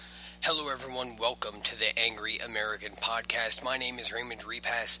Hello everyone, welcome to the Angry American Podcast. My name is Raymond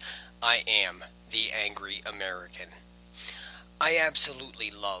Repass. I am the Angry American. I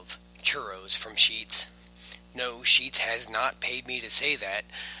absolutely love churros from Sheetz. No, Sheetz has not paid me to say that.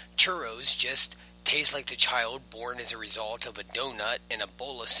 Churros just taste like the child born as a result of a donut and a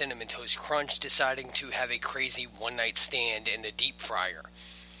bowl of Cinnamon Toast Crunch deciding to have a crazy one-night stand in a deep fryer.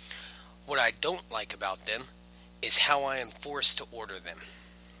 What I don't like about them is how I am forced to order them.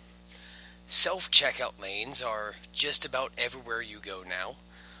 Self-checkout lanes are just about everywhere you go now.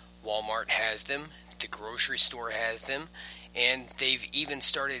 Walmart has them, the grocery store has them, and they've even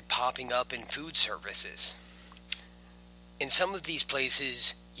started popping up in food services. In some of these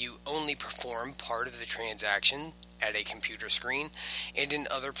places, you only perform part of the transaction at a computer screen, and in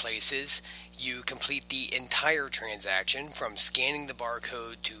other places, you complete the entire transaction from scanning the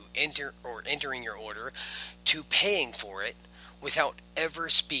barcode to entering your order to paying for it without ever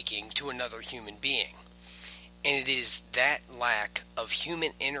speaking to another human being. And it is that lack of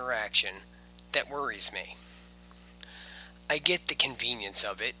human interaction that worries me. I get the convenience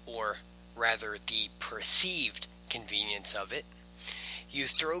of it, or rather the perceived convenience of it. You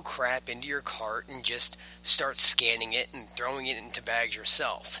throw crap into your cart and just start scanning it and throwing it into bags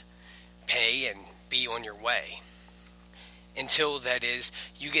yourself. Pay and be on your way. Until, that is,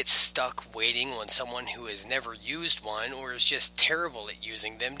 you get stuck waiting on someone who has never used one or is just terrible at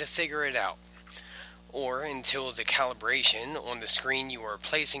using them to figure it out. Or until the calibration on the screen you are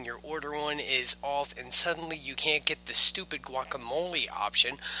placing your order on is off and suddenly you can't get the stupid guacamole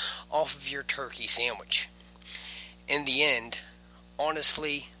option off of your turkey sandwich. In the end,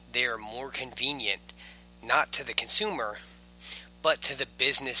 honestly, they are more convenient, not to the consumer, but to the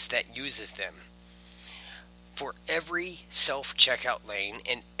business that uses them. For every self-checkout lane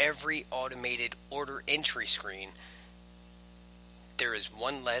and every automated order entry screen, there is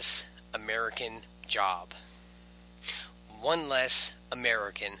one less American job. One less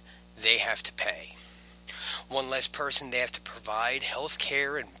American they have to pay. One less person they have to provide health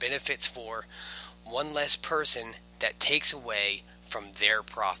care and benefits for. One less person that takes away from their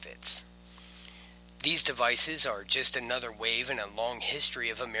profits. These devices are just another wave in a long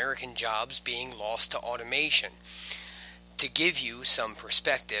history of American jobs being lost to automation. To give you some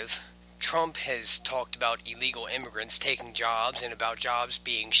perspective, Trump has talked about illegal immigrants taking jobs and about jobs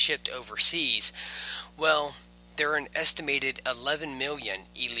being shipped overseas. Well, there are an estimated 11 million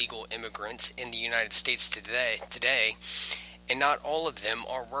illegal immigrants in the United States today, and not all of them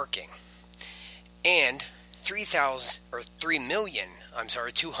are working. And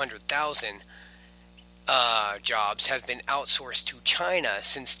 200,000 jobs have been outsourced to China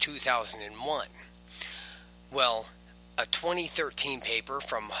since 2001. Well, a 2013 paper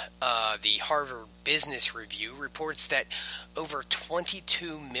from the Harvard Business Review reports that over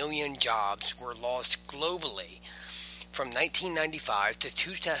 22 million jobs were lost globally from 1995 to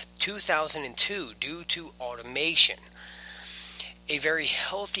 2002 due to automation. A very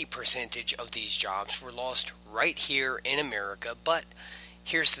healthy percentage of these jobs were lost right here in America, but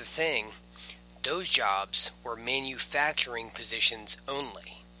here's the thing. Those jobs were manufacturing positions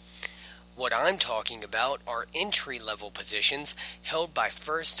only. What I'm talking about are entry-level positions held by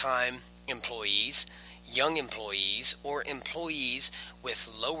first-time employees, young employees, or employees with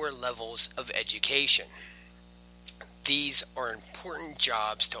lower levels of education. These are important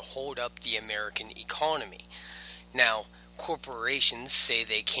jobs to hold up the American economy. Now, corporations say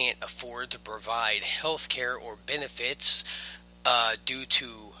they can't afford to provide health care or benefits due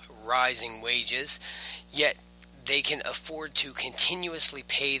to rising wages, yet they can afford to continuously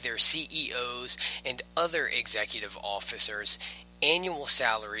pay their CEOs and other executive officers annual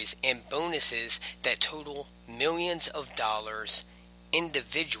salaries and bonuses that total millions of dollars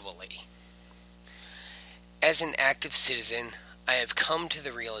individually. As an active citizen, I have come to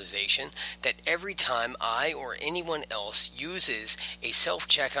the realization that every time I or anyone else uses a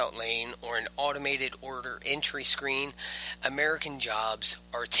self-checkout lane or an automated order entry screen, American jobs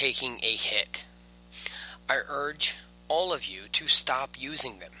are taking a hit. I urge all of you to stop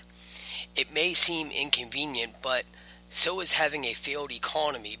using them. It may seem inconvenient, but so is having a failed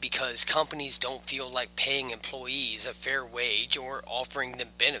economy because companies don't feel like paying employees a fair wage or offering them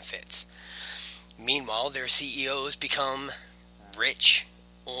benefits. Meanwhile, their CEOs become rich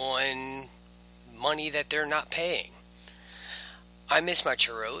on money that they're not paying. I miss my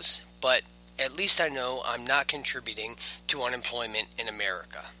churros, but at least I know I'm not contributing to unemployment in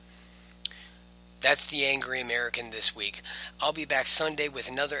America. That's the Angry American this week. I'll be back Sunday with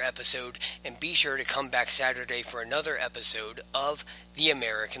another episode, and be sure to come back Saturday for another episode of The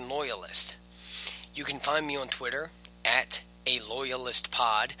American Loyalist. You can find me on Twitter at A Loyalist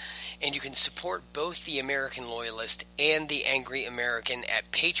Pod, and you can support both the American Loyalist and the Angry American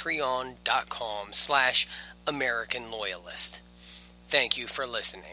at patreon.com/American Loyalist. Thank you for listening.